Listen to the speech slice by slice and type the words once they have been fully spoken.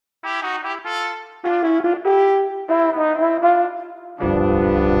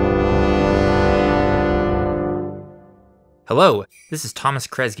Hello, this is Thomas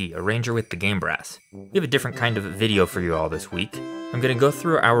Kresge, arranger with the Game Brass. We have a different kind of video for you all this week. I'm going to go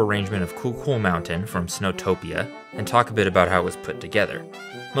through our arrangement of Cool Cool Mountain from Snowtopia and talk a bit about how it was put together.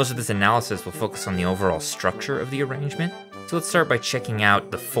 Most of this analysis will focus on the overall structure of the arrangement, so let's start by checking out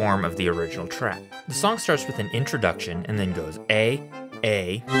the form of the original track. The song starts with an introduction and then goes A,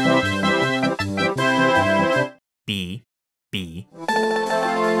 B, B,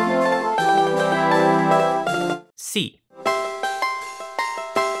 C.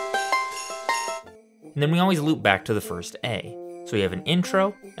 And then we always loop back to the first A. So we have an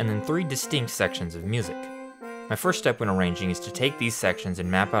intro, and then 3 distinct sections of music. My first step when arranging is to take these sections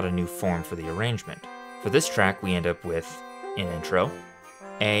and map out a new form for the arrangement. For this track, we end up with an intro,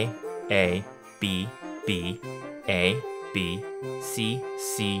 A, B, B, A, B, C,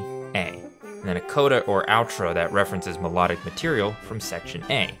 C, A. And then a coda or outro that references melodic material from section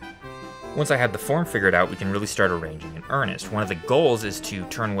A. Once I have the form figured out, we can really start arranging in earnest. One of the goals is to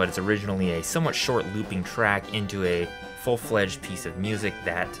turn what is originally a somewhat short looping track into a full-fledged piece of music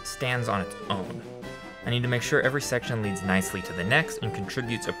that stands on its own. I need to make sure every section leads nicely to the next and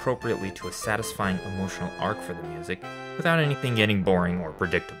contributes appropriately to a satisfying emotional arc for the music, without anything getting boring or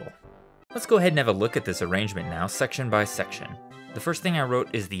predictable. Let's go ahead and have a look at this arrangement now, section by section. The first thing I wrote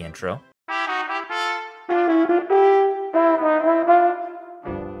is the intro,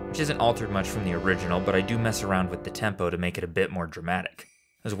 which isn't altered much from the original, but I do mess around with the tempo to make it a bit more dramatic,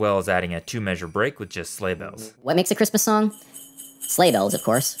 as well as adding a 2-measure break with just sleigh bells. What makes a Christmas song? Sleigh bells, of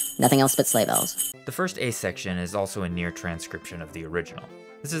course. Nothing else but sleigh bells. The first A section is also a near transcription of the original.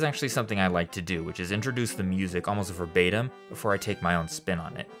 This is actually something I like to do, which is introduce the music almost verbatim before I take my own spin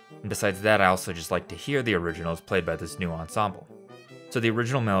on it. And besides that, I also just like to hear the originals played by this new ensemble. So the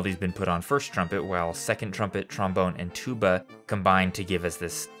original melody's been put on first trumpet, while second trumpet, trombone, and tuba combine to give us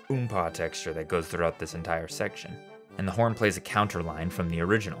this oompa texture that goes throughout this entire section. And the horn plays a counter line from the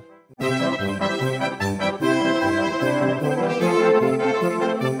original.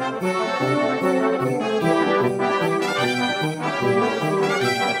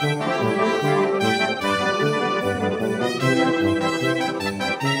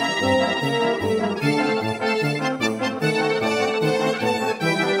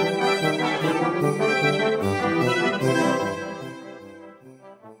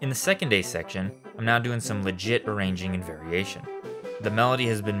 In the second A section, I'm now doing some legit arranging and variation. The melody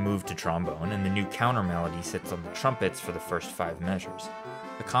has been moved to trombone, and the new counter melody sits on the trumpets for the first 5 measures.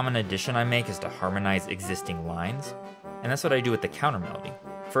 The common addition I make is to harmonize existing lines, and that's what I do with the counter melody.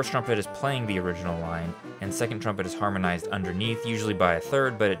 First trumpet is playing the original line, and second trumpet is harmonized underneath, usually by a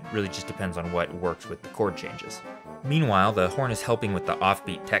third, but it really just depends on what works with the chord changes. Meanwhile, the horn is helping with the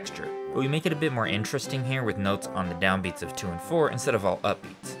offbeat texture, but we make it a bit more interesting here with notes on the downbeats of 2 and 4 instead of all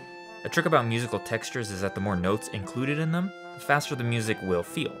upbeats. A trick about musical textures is that the more notes included in them, the faster the music will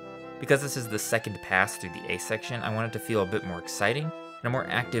feel. Because this is the second pass through the A section, I want it to feel a bit more exciting, and a more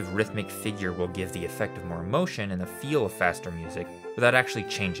active rhythmic figure will give the effect of more emotion and the feel of faster music without actually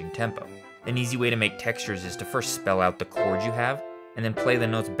changing tempo. An easy way to make textures is to first spell out the chords you have, and then play the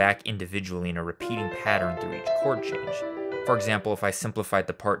notes back individually in a repeating pattern through each chord change. For example, if I simplified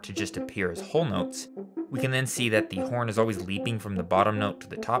the part to just appear as whole notes, we can then see that the horn is always leaping from the bottom note to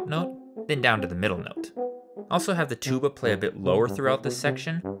the top note, then down to the middle note. Also have the tuba play a bit lower throughout this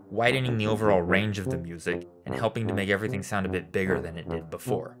section, widening the overall range of the music and helping to make everything sound a bit bigger than it did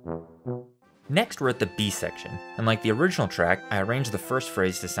before. Next, we're at the B section, and like the original track, I arranged the first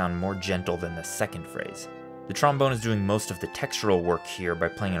phrase to sound more gentle than the second phrase. The trombone is doing most of the textural work here by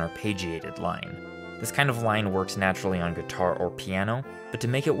playing an arpeggiated line. This kind of line works naturally on guitar or piano, but to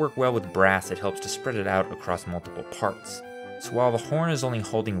make it work well with brass, it helps to spread it out across multiple parts. So while the horn is only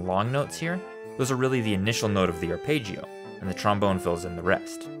holding long notes here, those are really the initial note of the arpeggio, and the trombone fills in the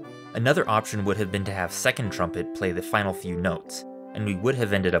rest. Another option would have been to have second trumpet play the final few notes, and we would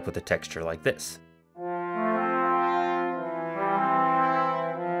have ended up with a texture like this.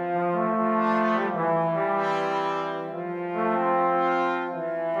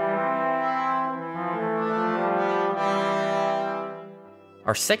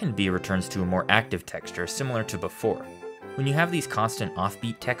 Our second B returns to a more active texture similar to before. When you have these constant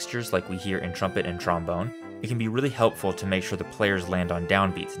offbeat textures like we hear in trumpet and trombone, it can be really helpful to make sure the players land on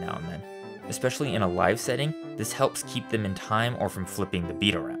downbeats now and then. Especially in a live setting, this helps keep them in time or from flipping the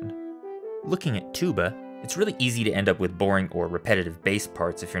beat around. Looking at tuba, it's really easy to end up with boring or repetitive bass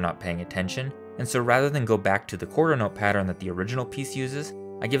parts if you're not paying attention, and so rather than go back to the quarter note pattern that the original piece uses,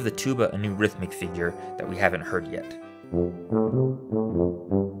 I give the tuba a new rhythmic figure that we haven't heard yet.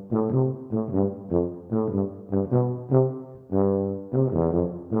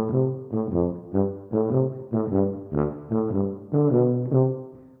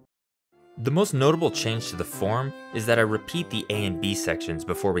 The most notable change to the form is that I repeat the A and B sections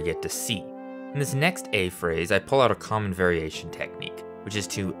before we get to C. In this next A phrase, I pull out a common variation technique, which is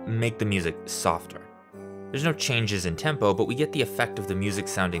to make the music softer. There's no changes in tempo, but we get the effect of the music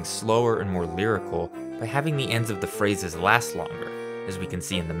sounding slower and more lyrical by having the ends of the phrases last longer, as we can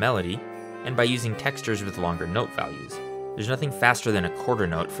see in the melody, and by using textures with longer note values. There's nothing faster than a quarter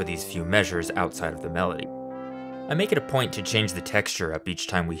note for these few measures outside of the melody. I make it a point to change the texture up each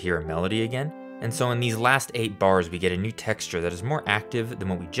time we hear a melody again, and so in these last 8 bars we get a new texture that is more active than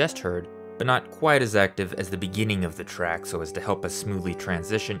what we just heard, but not quite as active as the beginning of the track so as to help us smoothly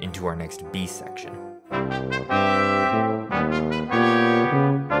transition into our next B section.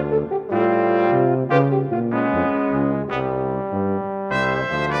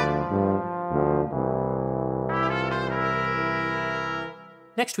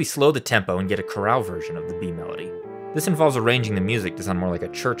 Next we slow the tempo and get a chorale version of the B melody. This involves arranging the music to sound more like a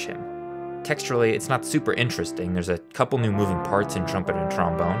church hymn. Texturally, it's not super interesting, there's a couple new moving parts in trumpet and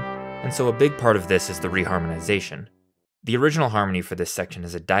trombone, and so a big part of this is the reharmonization. The original harmony for this section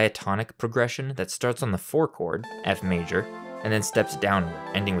is a diatonic progression that starts on the 4 chord, F major, and then steps downward,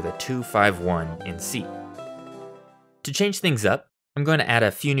 ending with a 2-5-1 in C. To change things up, I'm going to add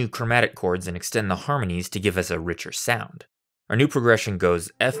a few new chromatic chords and extend the harmonies to give us a richer sound. Our new progression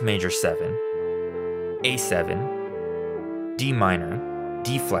goes F major 7, A7, D minor,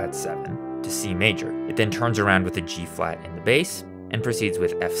 D flat 7 to C major. It then turns around with a G flat in the bass and proceeds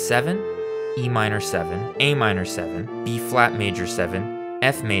with F7, E minor 7, A minor 7, B flat major 7,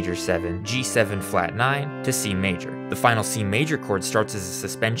 F major 7, G7 flat 9 to C major. The final C major chord starts as a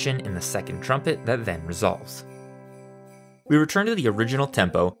suspension in the second trumpet that then resolves. We return to the original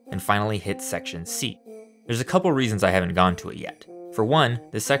tempo and finally hit section C. There's a couple reasons I haven't gone to it yet. For one,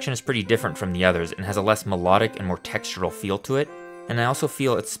 this section is pretty different from the others and has a less melodic and more textural feel to it, and I also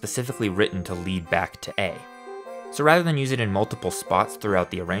feel it's specifically written to lead back to A. So rather than use it in multiple spots throughout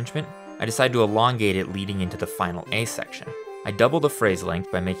the arrangement, I decide to elongate it leading into the final A section. I double the phrase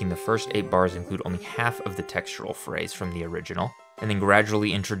length by making the first 8 bars include only half of the textural phrase from the original, and then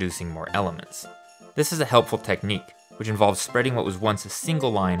gradually introducing more elements. This is a helpful technique, which involves spreading what was once a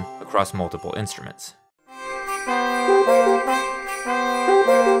single line across multiple instruments.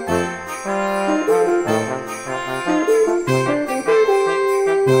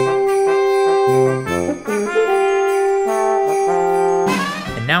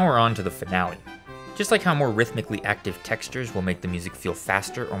 And now we're on to the finale. Just like how more rhythmically active textures will make the music feel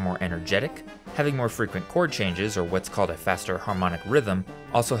faster or more energetic, having more frequent chord changes, or what's called a faster harmonic rhythm,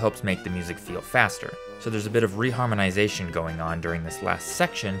 also helps make the music feel faster. So there's a bit of reharmonization going on during this last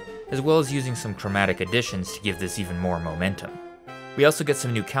section, as well as using some chromatic additions to give this even more momentum. We also get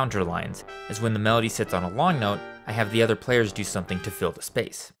some new counter lines, as when the melody sits on a long note, I have the other players do something to fill the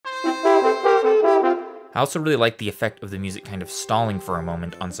space. I also really like the effect of the music kind of stalling for a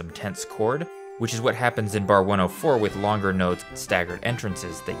moment on some tense chord, which is what happens in bar 104 with longer notes and staggered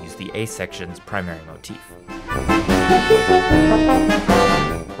entrances that use the A section's primary motif.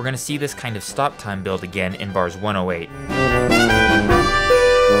 We're going to see this kind of stop time build again in bars 108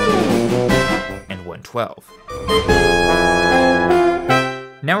 and 112.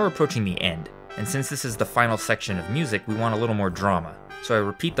 Now we're approaching the end, and since this is the final section of music, we want a little more drama. So I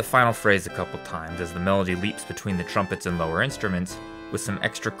repeat the final phrase a couple times as the melody leaps between the trumpets and lower instruments, with some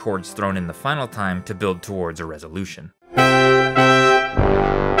extra chords thrown in the final time to build towards a resolution.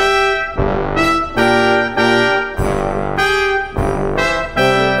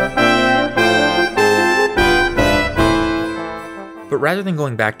 But rather than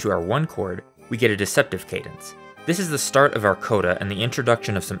going back to our 1 chord, we get a deceptive cadence. This is the start of our coda and the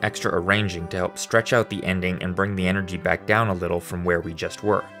introduction of some extra arranging to help stretch out the ending and bring the energy back down a little from where we just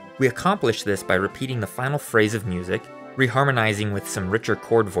were. We accomplish this by repeating the final phrase of music, reharmonizing with some richer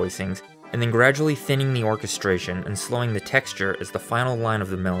chord voicings, and then gradually thinning the orchestration and slowing the texture as the final line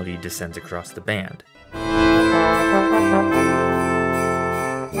of the melody descends across the band.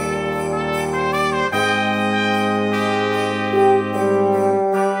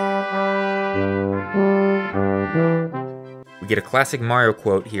 We get a classic Mario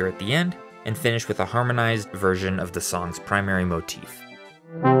quote here at the end, and finish with a harmonized version of the song's primary motif.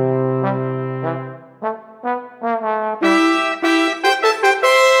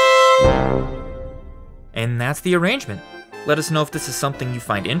 And that's the arrangement. Let us know if this is something you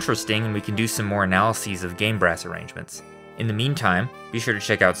find interesting and we can do some more analyses of game brass arrangements. In the meantime, be sure to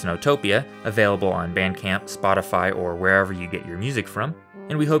check out Snowtopia, available on Bandcamp, Spotify, or wherever you get your music from,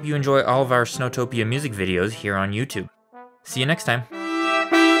 and we hope you enjoy all of our Snowtopia music videos here on YouTube. See you next time!